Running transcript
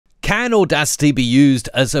Can Audacity be used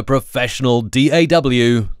as a professional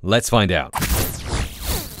DAW? Let's find out.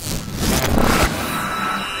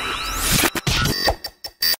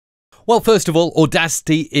 Well, first of all,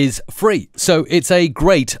 Audacity is free, so it's a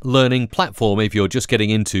great learning platform if you're just getting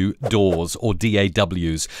into DAWs or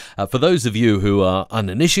DAWs. For those of you who are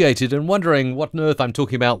uninitiated and wondering what on earth I'm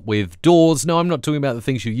talking about with DAWs, no, I'm not talking about the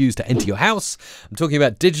things you use to enter your house. I'm talking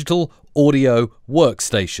about digital audio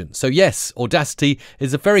workstation. So yes, Audacity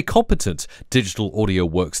is a very competent digital audio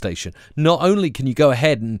workstation. Not only can you go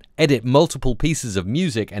ahead and edit multiple pieces of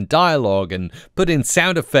music and dialogue and put in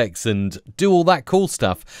sound effects and do all that cool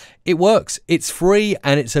stuff, it works, it's free,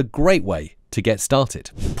 and it's a great way to get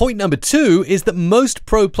started. Point number 2 is that most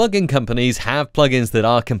pro plugin companies have plugins that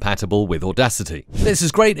are compatible with Audacity. This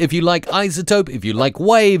is great if you like Isotope, if you like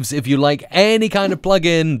Waves, if you like any kind of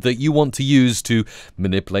plugin that you want to use to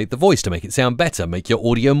manipulate the voice to make it sound better, make your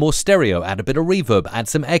audio more stereo, add a bit of reverb, add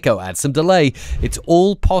some echo, add some delay. It's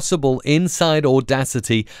all possible inside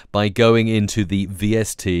Audacity by going into the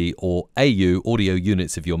VST or AU audio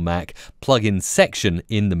units of your Mac plugin section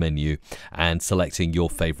in the menu and selecting your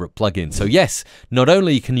favorite plugin. So yes, not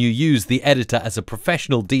only can you use the editor as a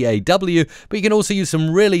professional DAW, but you can also use some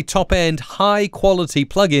really top-end, high-quality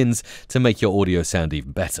plugins to make your audio sound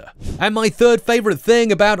even better. And my third favorite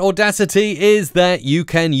thing about Audacity is that you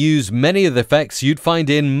can use many of the effects you'd find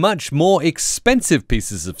in much more expensive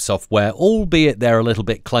pieces of software, albeit they're a little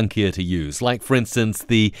bit clunkier to use. Like, for instance,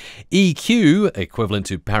 the EQ, equivalent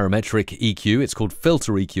to parametric EQ, it's called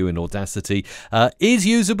filter EQ in Audacity, is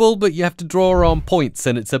usable, but you have to draw on points,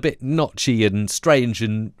 and it's a bit notchy and strange,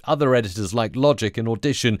 and other editors like Logic and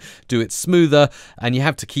Audition do it smoother, and you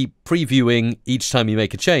have to keep previewing each time you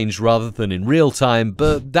make a change rather than in real time,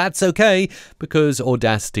 but that's okay because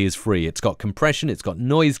Audacity is free. It's got compression, it's got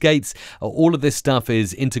noise gates, all of this stuff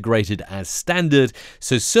is integrated as standard,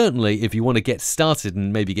 so certainly if you want to get started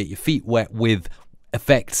and maybe get your feet wet with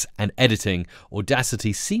effects and editing,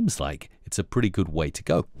 Audacity seems like it's a pretty good way to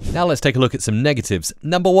go. Now let's take a look at some negatives.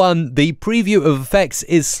 Number 1, the preview of effects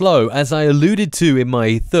is slow. As I alluded to in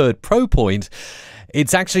my third pro point,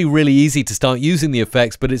 it's actually really easy to start using the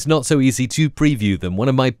effects, but it's not so easy to preview them. One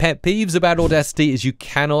of my pet peeves about Audacity is you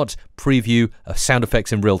cannot preview sound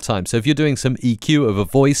effects in real time. So if you're doing some EQ of a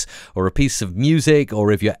voice or a piece of music,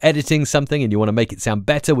 or if you're editing something and you want to make it sound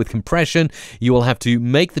better with compression, you will have to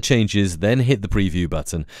make the changes, then hit the preview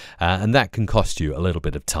button, and that can cost you a little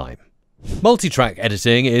bit of time. Multi-track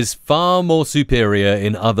editing is far more superior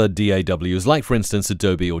in other DAWs, like for instance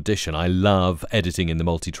Adobe Audition. I love editing in the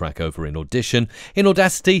multi-track over in Audition. In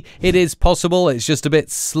Audacity, it is possible, it's just a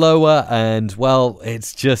bit slower, and well,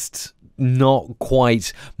 it's just not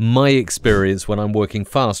quite my experience when I'm working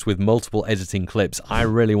fast with multiple editing clips. I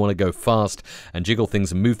really want to go fast and jiggle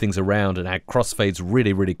things and move things around and add crossfades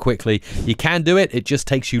really, really quickly. You can do it, it just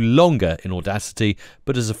takes you longer in Audacity,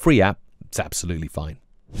 but as a free app, it's absolutely fine.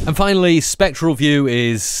 And finally, Spectral View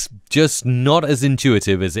is just not as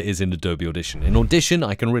intuitive as it is in Adobe Audition. In Audition,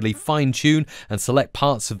 I can really fine-tune and select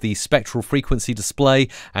parts of the spectral frequency display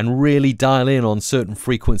and really dial in on certain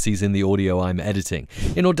frequencies in the audio I'm editing.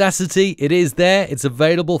 In Audacity, it is there. It's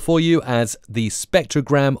available for you as the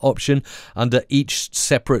spectrogram option under each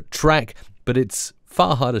separate track, but it's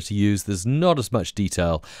far harder to use, there's not as much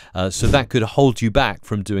detail, so that could hold you back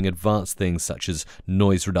from doing advanced things such as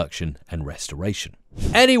noise reduction and restoration.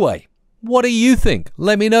 Anyway, what do you think?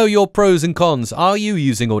 Let me know your pros and cons. Are you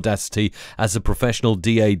using Audacity as a professional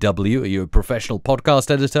DAW? Are you a professional podcast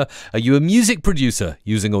editor? Are you a music producer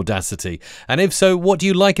using Audacity? And if so, what do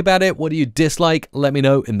you like about it? What do you dislike? Let me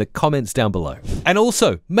know in the comments down below. And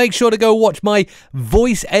also, make sure to go watch my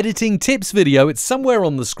voice editing tips video. It's somewhere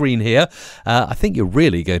on the screen here. I think you're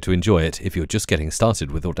really going to enjoy it if you're just getting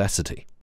started with Audacity.